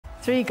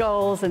3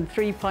 goals and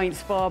 3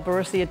 points for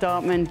Borussia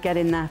Dortmund,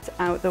 getting that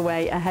out the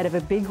way ahead of a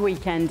big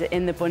weekend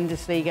in the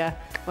Bundesliga,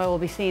 where we'll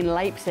be seeing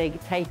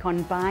Leipzig take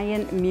on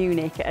Bayern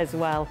Munich as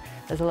well.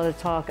 There's a lot of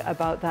talk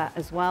about that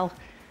as well.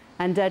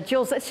 And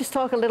Jules, let's just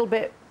talk a little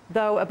bit,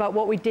 though, about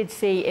what we did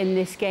see in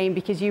this game,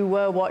 because you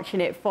were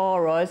watching it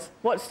for us.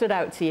 What stood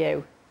out to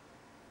you?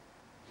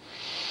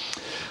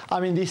 I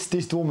mean, this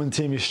Dortmund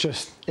team is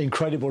just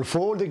incredible. For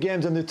all the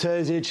games under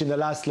Terzic in the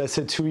last, let's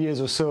say, 2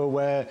 years or so,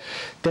 where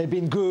they've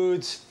been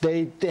good,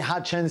 they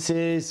had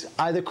chances,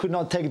 either could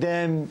not take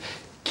them,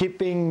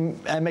 keeping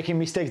and making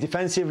mistakes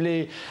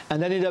defensively,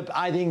 and ended up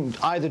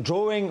either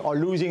drawing or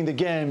losing the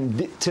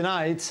game.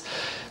 Tonight,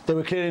 they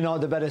were clearly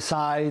not the better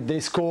side. They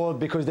scored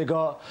because they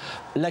got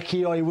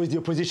lucky, or it was the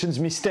opposition's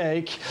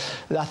mistake.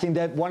 I think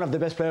that one of the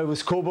best players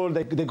was Kobel,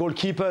 the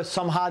goalkeeper.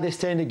 Somehow they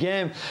stay in the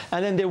game,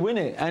 and then they win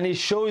it. And it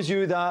shows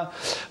you that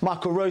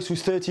Marco Reus,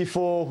 who's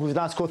 34, who's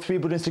now scored 3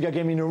 Bundesliga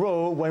games in a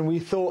row, when we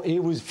thought he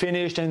was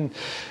finished and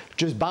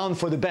just bound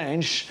for the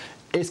bench,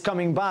 is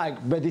coming back.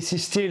 But this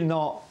is still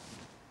not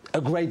a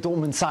great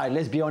Dortmund side.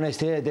 Let's be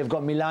honest here. They've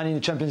got Milan in the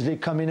Champions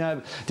League coming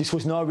up. This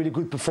was not a really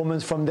good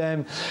performance from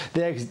them.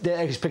 Their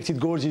expected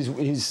goals is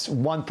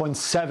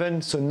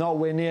 1.7, so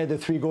nowhere near the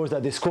 3 goals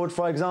that they scored,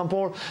 for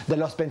example. They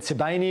lost Ben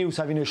Sebaini, who's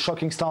having a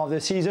shocking start of the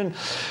season,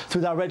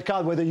 through that red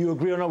card. Whether you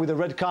agree or not with the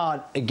red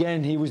card,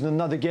 again, he was in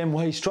another game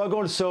where he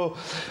struggled. So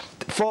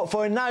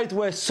for a night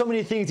where so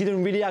many things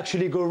didn't really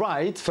actually go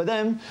right for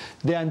them,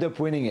 they end up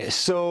winning it.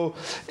 So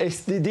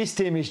this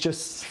team is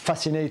just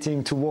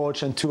fascinating to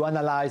watch and to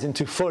analyze and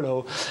to follow.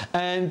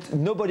 And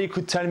nobody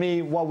could tell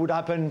me what would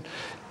happen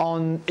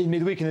in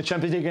midweek in the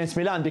Champions League against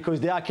Milan, because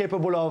they are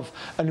capable of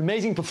an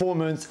amazing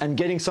performance and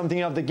getting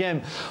something out of the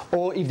game.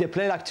 Or if they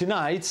play like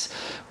tonight,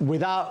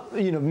 without,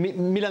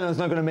 Milan is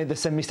not going to make the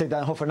same mistake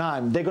than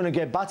Hoffenheim. They're going to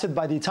get battered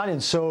by the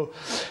Italians. So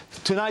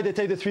tonight they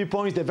take the 3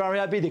 points. They're very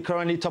happy. They're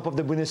currently top of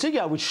the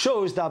Bundesliga, which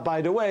shows that,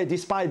 by the way,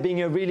 despite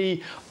being a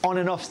really on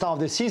and off start of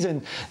the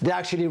season, they're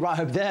actually right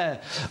up there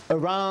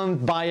around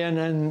Bayern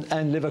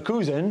and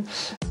Leverkusen.